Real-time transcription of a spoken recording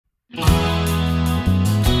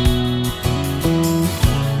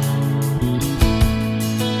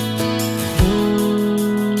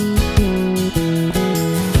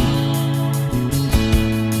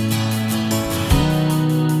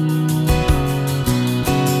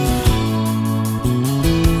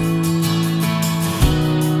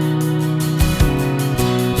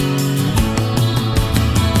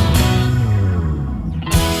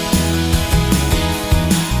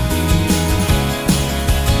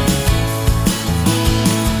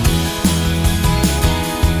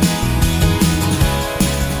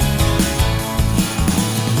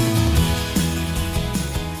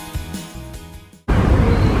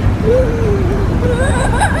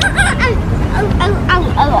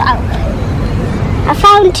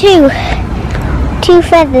Two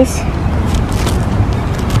feathers.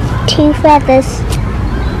 Two feathers.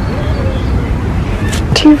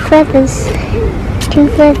 Two feathers. Two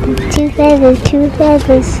feathers. Two feathers. Two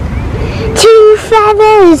feathers. Two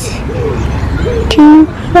feathers. Two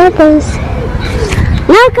feathers.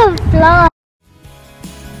 Look at fly.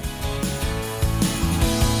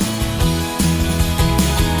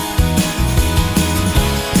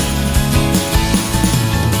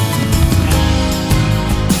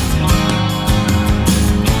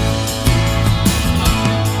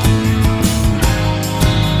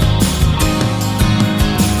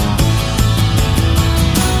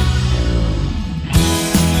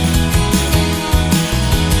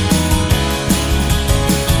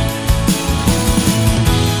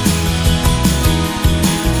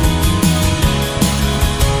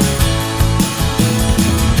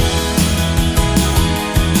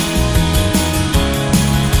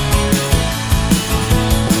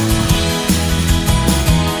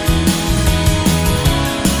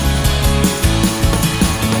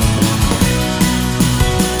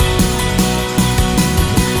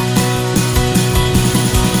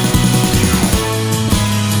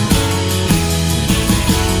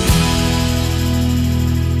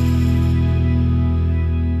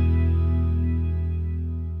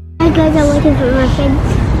 Guys are waiting for my friends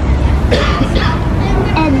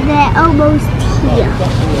and they're almost here.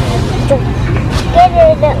 Get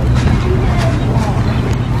it up.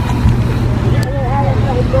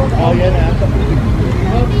 Oh yeah,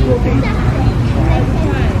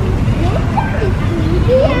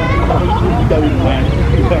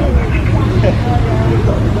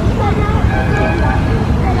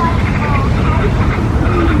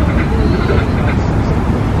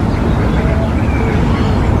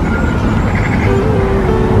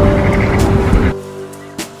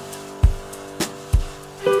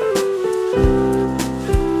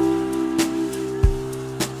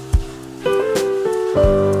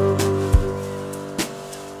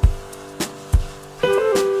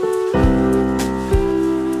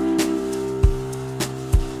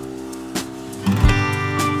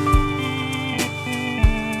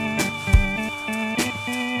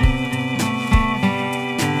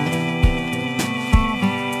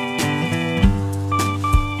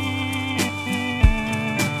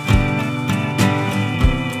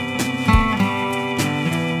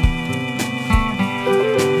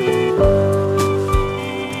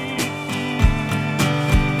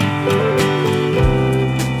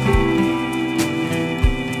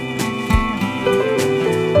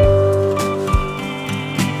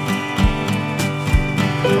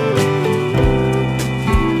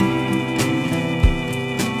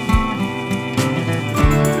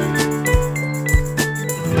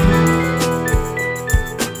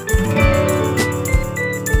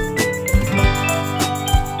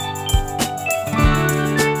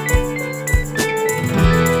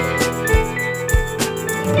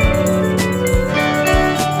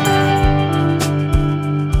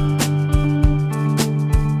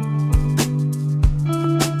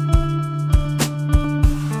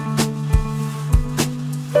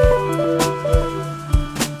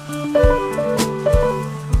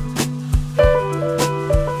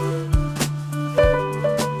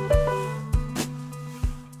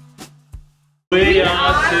 We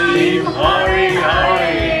are Team Hori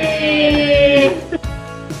Hori!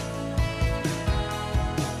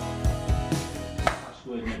 That's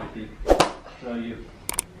weird, negative. So you've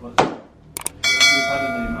had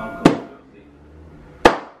an email call.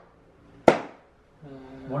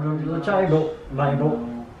 One under the table,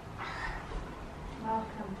 Mabel.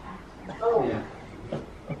 Oh. Yeah.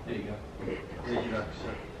 There you go. There's your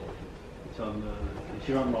accent. It's on it's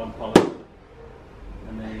your online policy.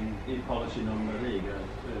 And then e-policy number, there you go.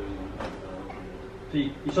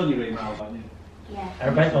 See, it's on your emails, aren't you? Yeah. How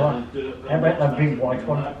about the big white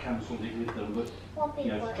one? I've cancelled it with them, but What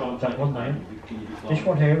big one? try and That take one it there. back. This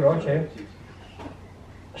one here, right here.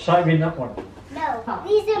 Same in that one. No,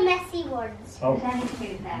 these are messy ones. Oh. It's only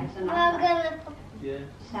 2,000. We're gonna put Yeah.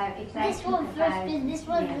 So it's this one first, and this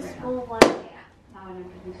one's the small one.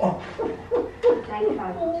 Oh.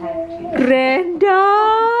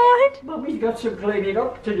 Granddad! Mummy's got some cleaning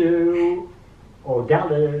up to do. Or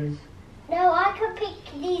Dallas. No, I could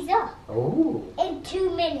pick these up Oh. in 2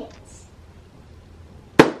 minutes.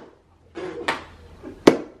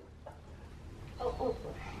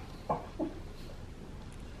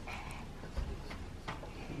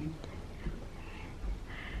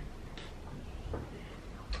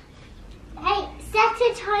 Hey, set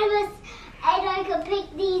a timer and I can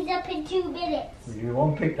pick these up in 2 minutes. You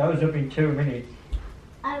won't pick those up in 2 minutes.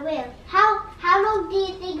 I will. How long do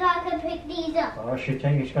you think I can pick pick these up. I should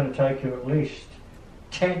think it's going to take you at least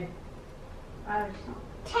 10. Oh, it's not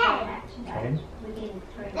 10. 10. within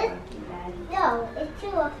 3 This- working days. No, it's 2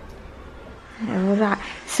 of Alright,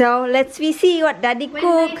 so let's see what Daddy When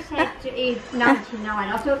cook. they said to eat 99,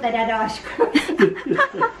 I thought they'd had ice cream.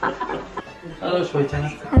 Hello,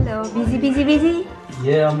 sweetheart. Hello, busy.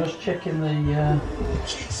 Yeah, I'm just checking the.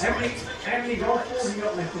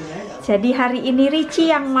 Jadi hari ini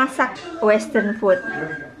Richie yang masak Western food.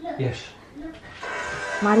 Yes.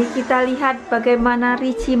 Mari kita lihat bagaimana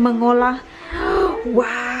Richie mengolah.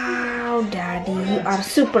 Wow, Daddy, you are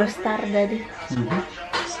superstar, Daddy.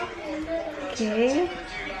 Oke.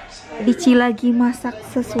 Richie lagi masak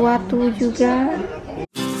sesuatu juga.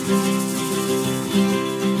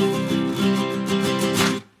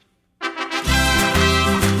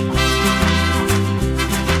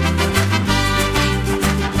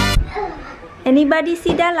 Anybody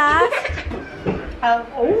see Dallas?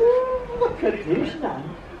 Oh, look at this now.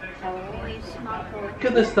 Oh, it's not good. Look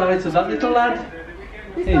at the size of that little lad.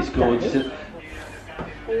 He's gorgeous.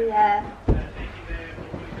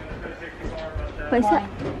 What's that?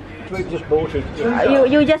 We just bought it.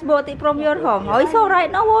 You just bought it from your home. Oh, it's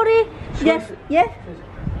alright, no worry. Just, yes.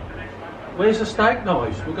 Where's the steak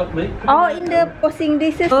knives? We've got meat. Oh, in the washing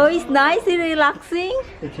dishes. Oh, it's nice, it's relaxing.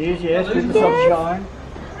 It is, yes, with the sunshine.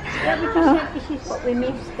 This is what we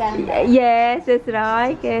missed then. Yes, that's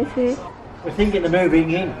right. Yes. We're thinking of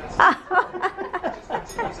moving in. Oh,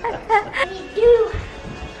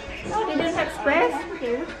 they don't have space, do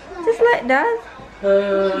you? Just like that.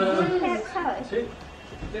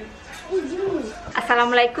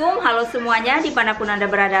 Assalamualaikum, halo semuanya dimanapun Anda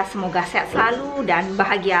berada, semoga sehat selalu dan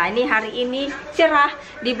bahagia. Ini hari ini cerah.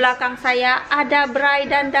 Di belakang saya ada Bray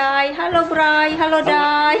dan Dai. Halo Bray, halo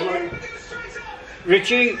Dai.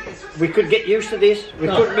 Richie, we could get used to this. We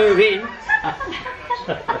could move in.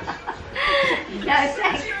 No,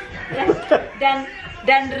 thanks.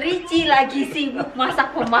 Dan Richie lagi sibuk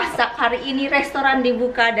masak pemasak. Hari ini restoran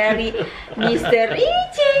dibuka dari Mr.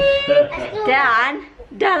 Richie dan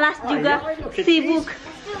Dallas juga sibuk.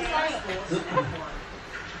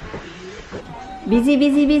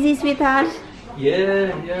 Busy, sweetheart.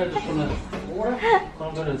 Yeah. Just wanna. What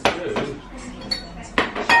I'm gonna do.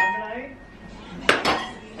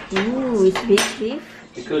 Ooh, it's beef.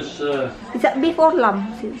 Because Is that beef or lamb?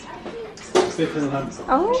 beef and lamb.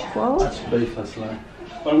 Oh, wow. That's beef, that's lamb.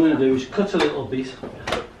 What I'm going to do is cut a little bit,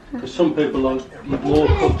 because some people like more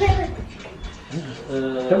cooked.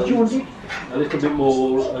 Don't you want it? A little bit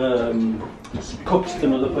more cooked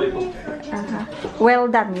than other people.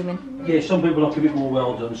 Well done, you mean? Yeah, some people like a bit more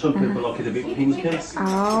well done. Some people like it a bit pinker.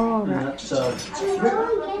 Oh, And right. that's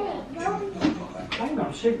Hang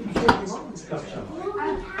on, see if you want to got some.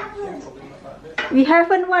 We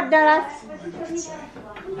haven't what, Dallas?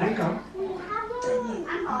 Hang on.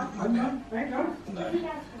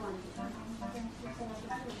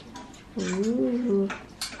 Ooh.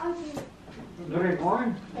 The red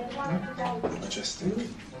wine.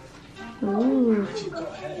 Ooh,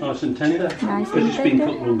 nice and tender. Nice Because and it's been tender.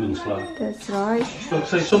 cooked long and slow. That's right. Like I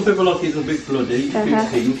say, some people like it a bit bloody, a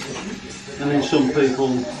bit pink, and then some people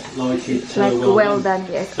like it Like well done,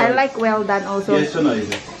 yes. I like well done also. Yes, I know you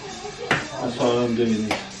do. That's why I'm doing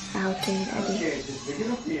this. Okay,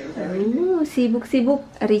 Ooh, sibuk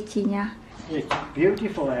Richie-nya. It's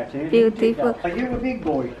beautiful out here. Beautiful. Are you a big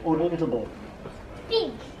boy or a little boy?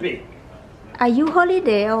 Big. Big. Are you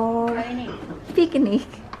holiday or picnic?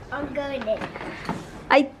 I'm going in.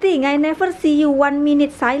 I think I never see you 1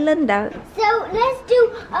 minute silent. So let's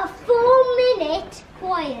do a 4-minute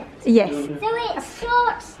quiet. Yes. So it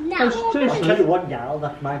starts now. I'll tell you what, Dal,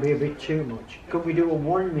 that might be a bit too much. Could we do a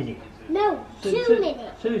 1 minute? No, 2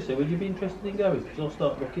 minutes. Seriously, would you be interested in going? Because I'll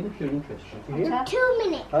start looking if you're interested. Yeah. 2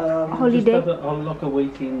 minutes. Holiday. I'll lock a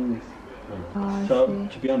week in. I So,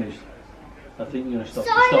 see. to be honest, I think you're going to stop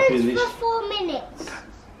in Silence this. for 4 minutes.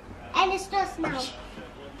 And it starts now.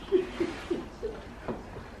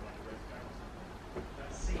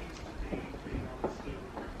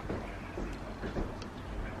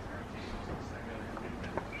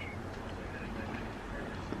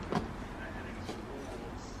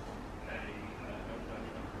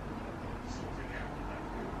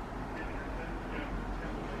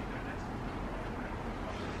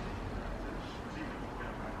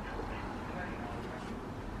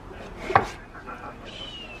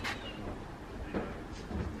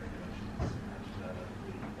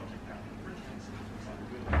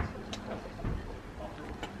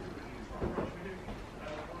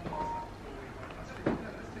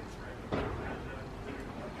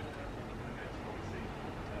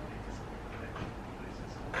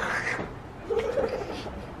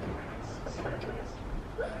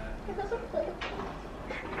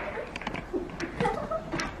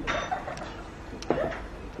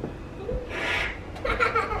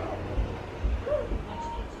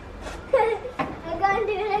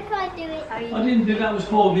 try to do it. I didn't do that. Was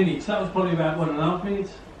 4 minutes. That was probably about 1.5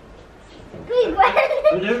 minutes. Big Gran.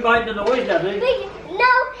 We didn't make the noise, Daddy.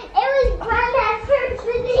 No, it was Gran at first,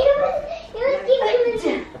 but he was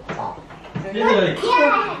giving Did he?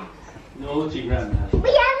 Yeah. Naughty Grandad. We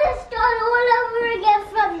had to start all over again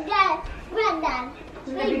from Granddad.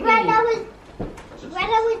 Granddad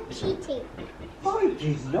was cheating. Oh, you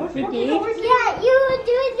did not. You What did? noise? Yeah, you were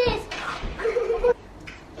doing this.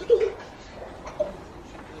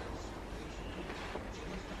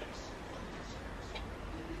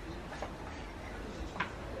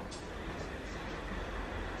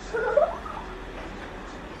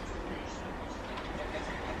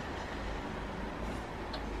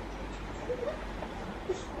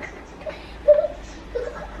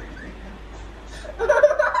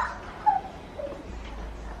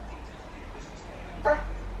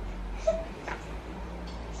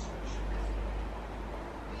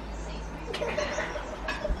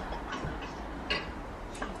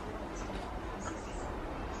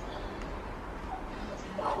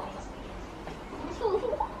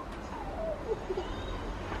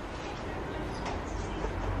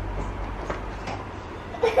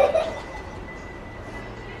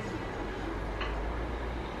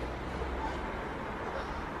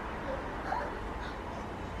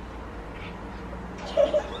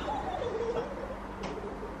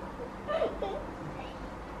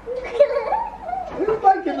 Who's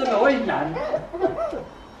making the noise, Nan?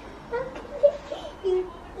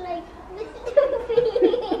 Like,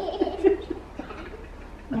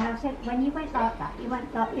 Now I said, when you went like that, you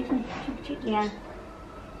went like this and yeah.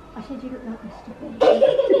 I said, you look like Mr. B.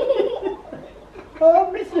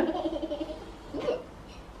 Oh, Mr.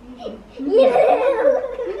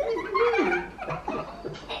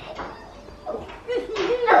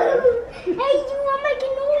 Hey, you are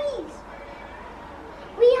making noise.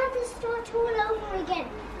 We have to start all over again.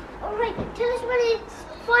 Alright, tell us when it's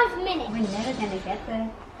 5 minutes. We're never going to get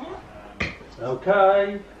there.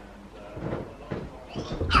 Okay.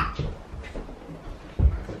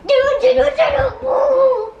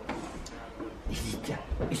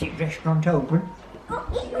 Is it restaurant open?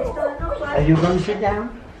 Are you going to sit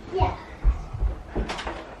down? Yeah.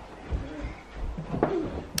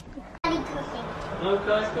 Daddy cooking.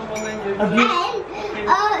 Okay, come on then. You Have you-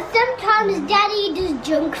 And sometimes Daddy does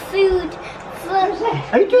junk food.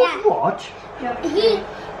 He does Yeah. what?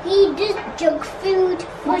 He does junk food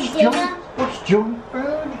for What's dinner, junk? What's junk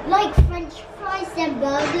food? like French fries and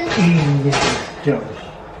burgers. Yes, it does.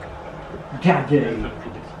 Daddy.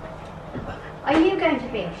 Are you going to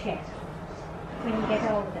be a chef when you get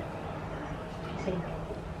older? See, do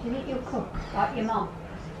you think you'll cook like your mum?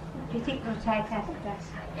 Do you think you'll take after that?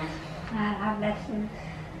 Have lessons?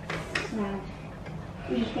 No.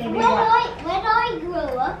 You say When I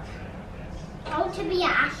grow up, I want to be an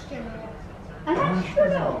astronaut. an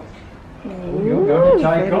astronaut. You're going to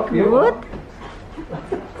take up your good.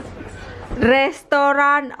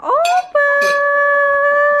 Restoran open.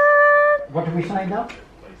 What do we say now?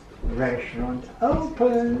 Restaurant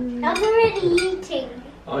open. I'm already eating.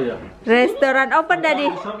 Oh yeah. Restoran open, Daddy.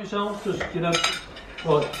 Help yourself, just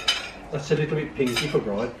right. That's a little bit pinky for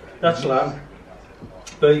bride. That's lamb,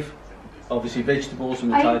 beef, obviously vegetables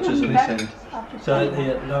and potatoes on this end. So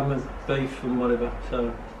here, lamb and beef and whatever.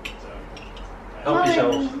 So help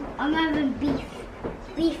yourself. I'm having beef.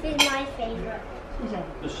 Beef is my favourite. Is it?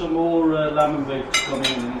 There's some more lamb and beef coming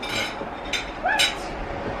in.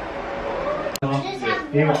 Just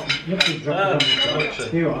have Here, one. you have to drop it on the floor.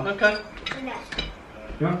 Here you are. Okay.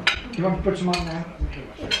 Do you want to put some on now?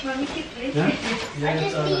 Well, we keep this. Yeah? I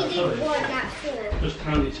just needed sorry. one, that's all. Just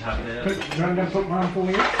hand it to have it Do out. you want to put one on for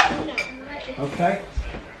you? Okay.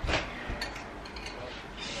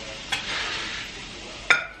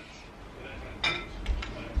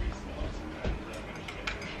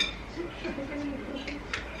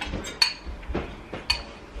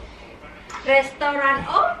 Restoran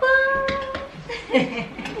open.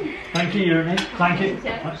 Thank you, Yuri. Thank you.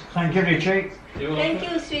 Thank you, Richie. Thank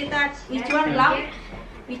you, sweetheart. Which one lamb?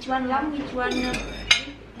 Which one lamb? Which one?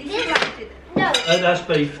 This is lamb, sweetheart. No, That's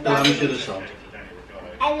beef. The lamb's to the side.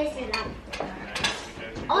 and this is lamb.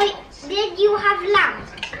 Oh, did you have lamb?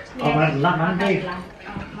 I've had lamb and beef.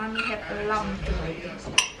 Mommy have a lamb too.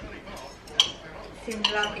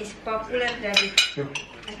 Since lamb is popular, Daddy.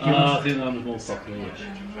 I think lamb's more popular, yes.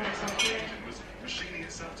 More popular.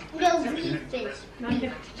 No, beef is. Not the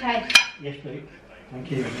potato. Yes, please.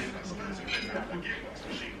 Thank you.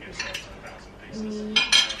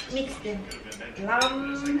 Mix them.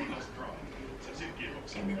 Lamb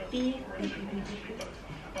and beef.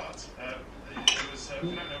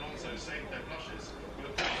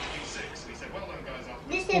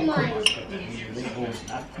 This in mine.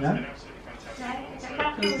 No?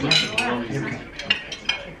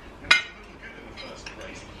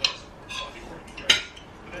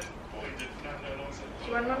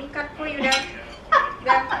 You want mommy cut for you, Dad?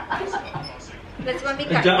 Let's mommy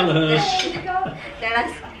cut. Dallas.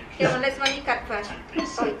 Dallas. Come on, let's mommy cut first.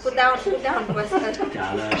 Oh, put down first.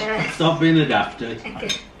 Dallas. Stop being adapted. Okay,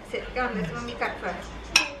 sit. Come on, let's mommy cut first.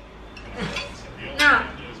 Now,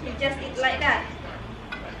 you just eat like that.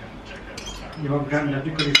 You want granddad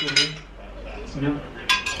to cut it for you? No?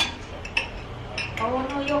 Oh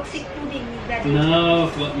no, Yorkshire pudding, Daddy. No,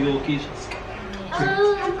 I've got Yorkies.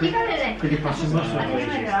 Could you pass the mustard? Oh,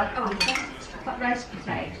 Got roast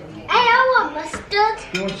potatoes. Hey, I want mustard.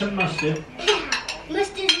 You want some mustard?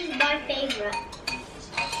 Mustard is my favourite.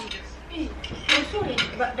 oh sorry,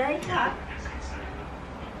 but Daddy cut.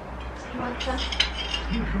 Want some?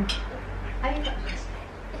 Are you got?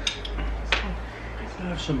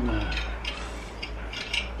 Have some.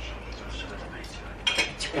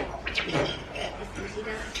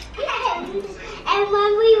 And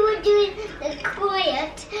when we were doing the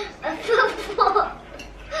quiet for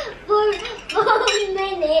 4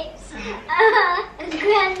 minutes,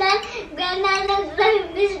 Grandad looked like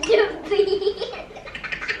Mr. Bean.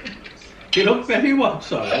 You look very what,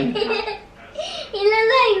 sorry? He looked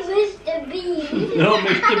like Mr. Bean. No,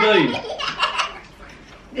 Mr. Bean.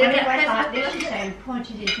 When he went like this, he said,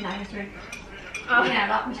 pointed his nose through. Oh, yeah,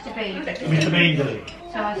 like Mr. Bean. Mr. Bean did it.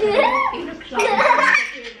 So I said, he looks like Mr.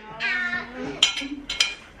 Bean.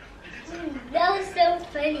 That was so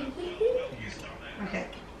funny. Okay.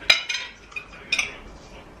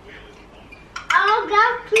 Oh,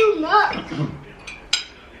 got too much.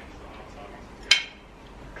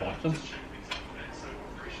 Carton.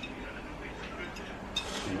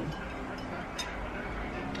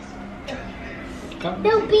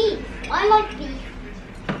 No beef. I like beef.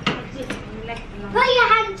 Put your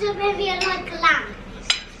hands up if you like lamb.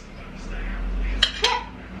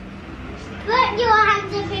 Put your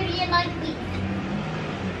hands up if you like beef.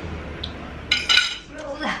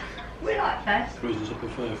 We like that. Reasons I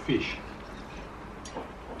prefer fish.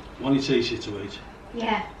 One, it's easy to eat.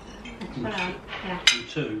 Yeah. That's what I like. Yeah. And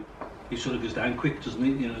two, it sort of goes down quick, doesn't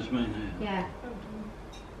it? You know what I mean? Yeah.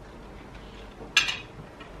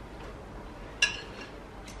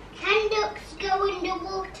 Can ducks go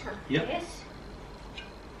underwater? Yep. Yes.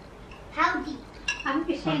 How deep? Haven't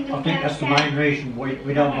you seen the I think that's the main reason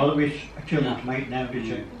we don't bother with too much meat now, do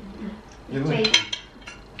you? Do we?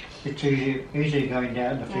 It's easy going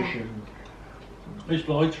down the fish and It's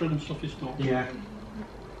lighter and stuff, it's not. yeah.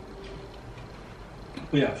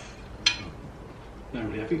 We have. Don't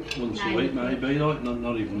really have it once a week, maybe, like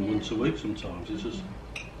not even once a week sometimes. It's just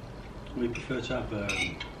we prefer to have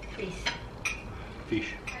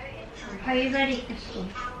fish. Are you ready for school?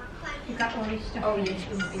 You got all this stuff? Oh yes,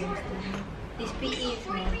 this PE is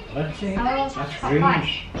me. Let's see. Oh, That's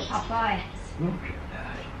greenish. Popeye.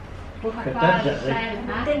 Look at Popeye, that, Daddy. sailor,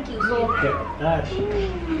 huh? Thank you so Look much. at that.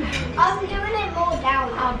 I'm doing it more down.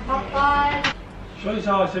 Popeye.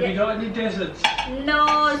 Sweetheart, have you got any desserts?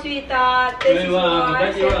 No, sweetheart. This is I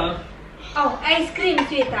bet you what have. Oh, ice cream,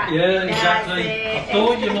 sweetheart. Yeah, exactly. That's I it.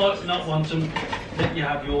 thought you might not want to let you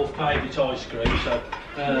have your favourite ice cream, so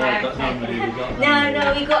but not really. We got none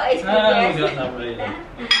No, we got ice cream. No, yes. we got none really.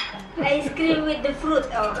 Ice cream with the fruit.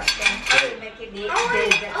 Oh, okay. I will make it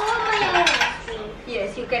dessert.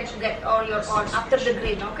 Yes, you can get all your own after the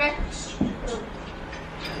green, okay?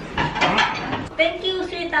 Thank you,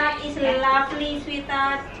 sweetheart. It's lovely,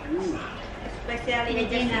 sweetheart. Especially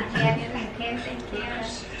Dinner. Yes, Thank you. thank you.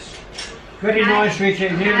 Very nice, Richie.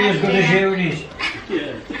 Nearly as good as Eunice.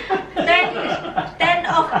 Yeah. 10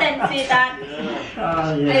 of 10, sweetheart.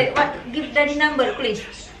 Oh, yeah. Hey, what? Give Daddy number, please.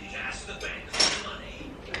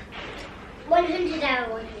 100 out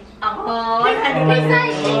of 100. Oh, Because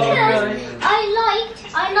I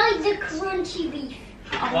like the crunchy beef.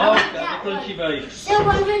 Oh, the crunchy beef. So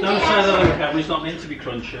 100 Don't say out that of on camera, it's not meant to be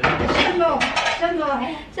crunchy. Some more. Some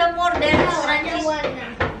more. Some more than another one.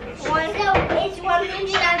 So it's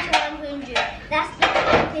 100 out of 100. That's the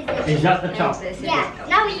top, isn't it? Is that the top? Yeah,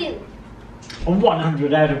 now you.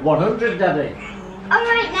 100 out of 100, Daddy.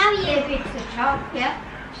 Alright, now If you. it's the top, yeah.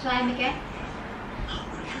 Same again.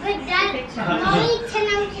 But Dad, It's Mommy, 10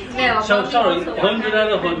 out of 10. No. So sorry, 100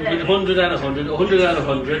 out of 100, 100 out of 100, 100 out of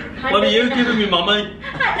 100. What are you giving me, Mummy?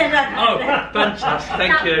 Oh, fantastic,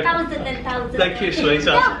 thank you. 1,000 and 1,000. Thank you,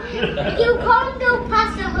 sweetheart. No, you can't go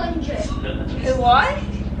past 100. Why?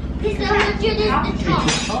 Because 100 is the top. It's the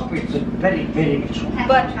top, it's a very, very top.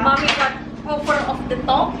 But mommy got offer of the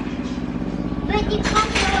top. But you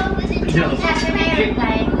can't go over the No. top. That's an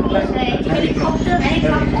airplane. Helicopter.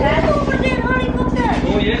 Over there, helicopter.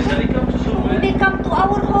 Oh yes, helicopter somewhere. They come to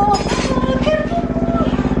our home. Oh, careful.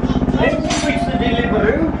 It's the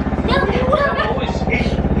Deliveroo. No, Always.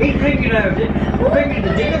 He's bringing out it. Bringing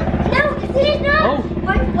the dinner. no, see, no. Oh,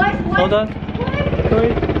 What? hold on.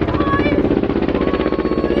 Wait.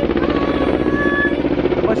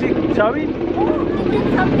 What's it? Sorry?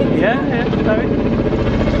 Something. Yeah, sorry.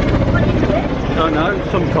 What is it? I don't know,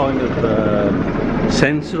 some kind of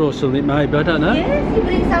sensor or something maybe, I don't know. Yes, you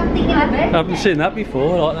bring something in the I bed. haven't seen that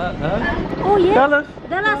before like that, no. Oh yes. Dallas?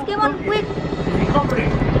 Dallas, come on, quick.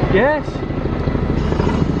 Yes.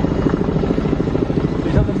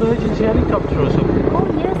 Is that the emergency helicopter or something? Oh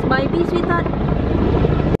yes, maybe sweetheart.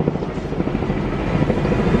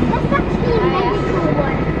 That's actually a really cool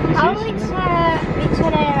one. Oh, it's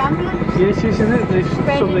an ambulance. Yes, isn't it? There's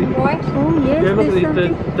something. Voice. Oh yes, Yeah, look, there's they're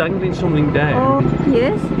something. dangling something down. Oh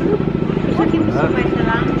yes. It's looking for somewhere to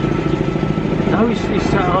land. No, he's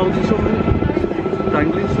holding something.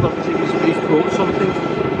 Dangling stuff as if he's caught something.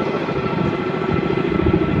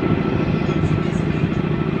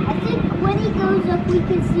 I think when he goes up, we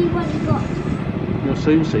can see what he got. You'll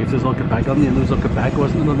soon see if there's like a bag on the end. There was like a bag,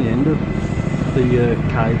 wasn't it, on the end of the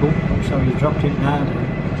cable? So you dropped it now.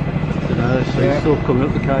 So it's still coming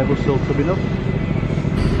up, the cable's still coming up.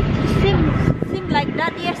 Seems like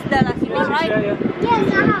that. Yes, Dallas, you are right. Yeah.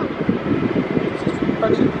 Yes, how?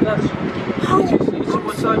 That's it's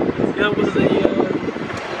what's that? Yeah, one of the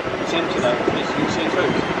it's empty now. You can see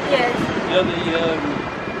through. Yes. Yeah, the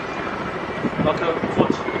like a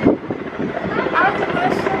foot.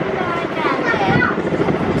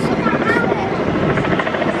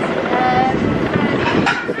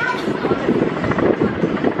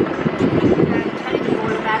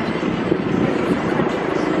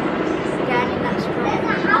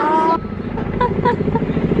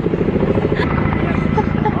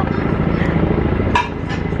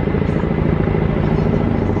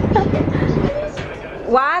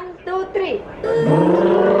 One, two, three.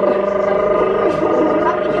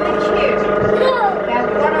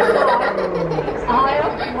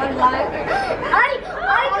 One life. I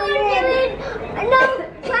can't do it. No,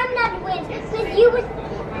 Granddad wins because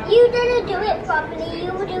you didn't do it properly.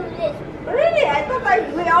 You would do this. Really? I thought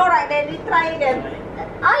we all right. Then we try again.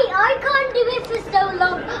 I can't do it for so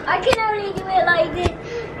long. I can only do it like this.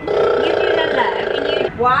 Give you the left. And you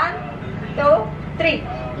 1, 2, 3.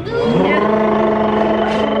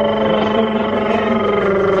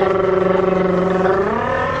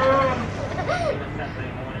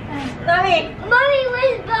 Mommy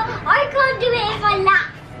whisper, I can't do it if I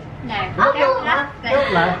laugh. No, Oh, don't laugh.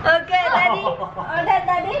 Don't laugh. Okay, Daddy. Oh,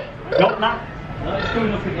 Daddy. Don't laugh. No, it's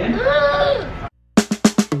coming up again.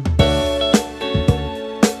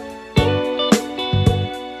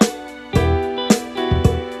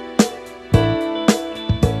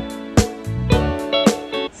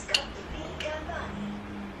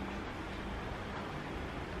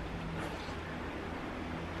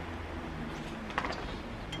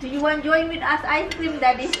 Do you want to join with us ice cream,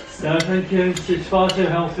 Daddy? No, thank you. It's far too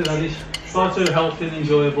healthy, that is. Far too healthy and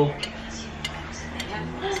enjoyable.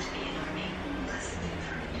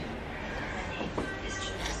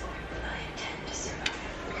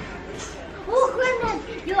 Oh,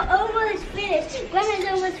 Granddad, you're almost finished. Granddad's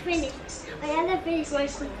almost finished. I had to finish my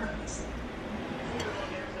quicker.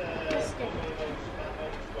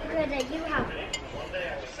 Granddad, you have it.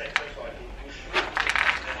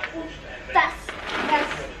 That's.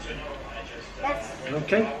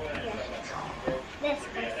 Okay. That's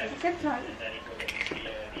Can try.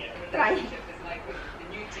 Try.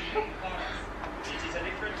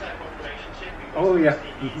 Oh yeah.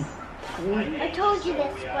 I told you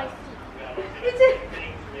that's spicy. Is it?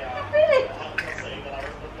 Really?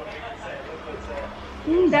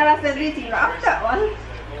 Dallas and Richie love that one.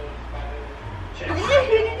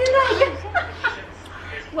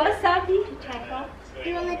 Wasabi. Do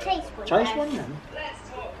you want to taste one? Taste one then.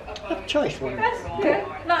 Have taste one. That's good.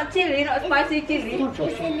 Not chili, not spicy chili. Don't It's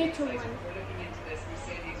taste a one. little one.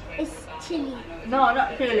 It's chili. No,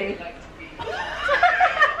 not chili.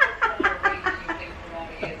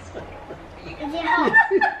 Is it hot?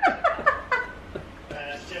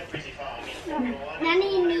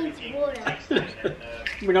 Nanny needs water.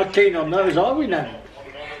 We're not keen on those, are we now?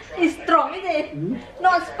 It's strong, isn't it?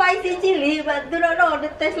 Not spicy chili, but do not know.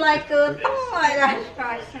 It tastes like like that.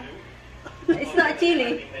 It's not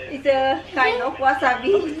chili. It's a kind of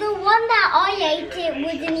wasabi. The one that I ate, it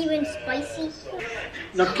wasn't even spicy.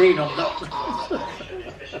 Not keen on that.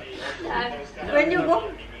 When you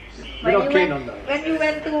go, We're not keen on that. when you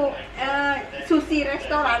went to sushi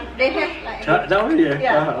restaurant, they have like That one, yeah.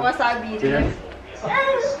 yeah, Uh-huh. wasabi. Yeah.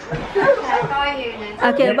 Bye, Eunice.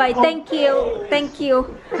 Okay, bye. Thank you. Thank you.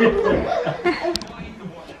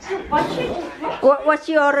 What's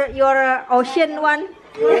your ocean one?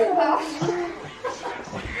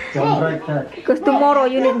 Don't break that. Because tomorrow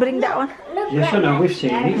you need to bring that one. Yes, I know, we've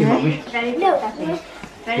seen it. You know, Very good, Look. that's it.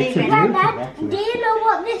 Very It's a good. beauty, Dad, that do is. you know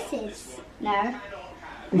what this is? No.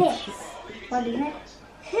 This. What is it?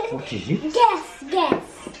 What is it? Guess.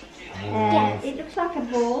 It looks like a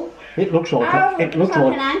ball. It looks like Oh, it looks an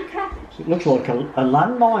like anchor. a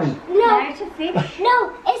landmine. No, No, it's a fish.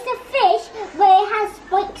 no, it's a fish, but it has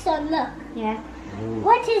spikes on. Look. Yeah.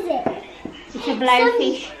 What is it? It's a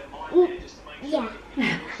blowfish. Yeah.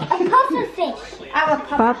 A puffer fish. Oh, a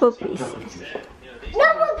pop. Papa, please. No,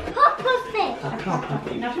 a puffer fish. I can't have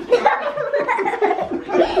it. Not a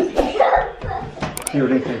You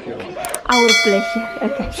really think you're Our pleasure.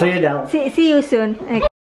 Okay. See you now. See you soon. Okay.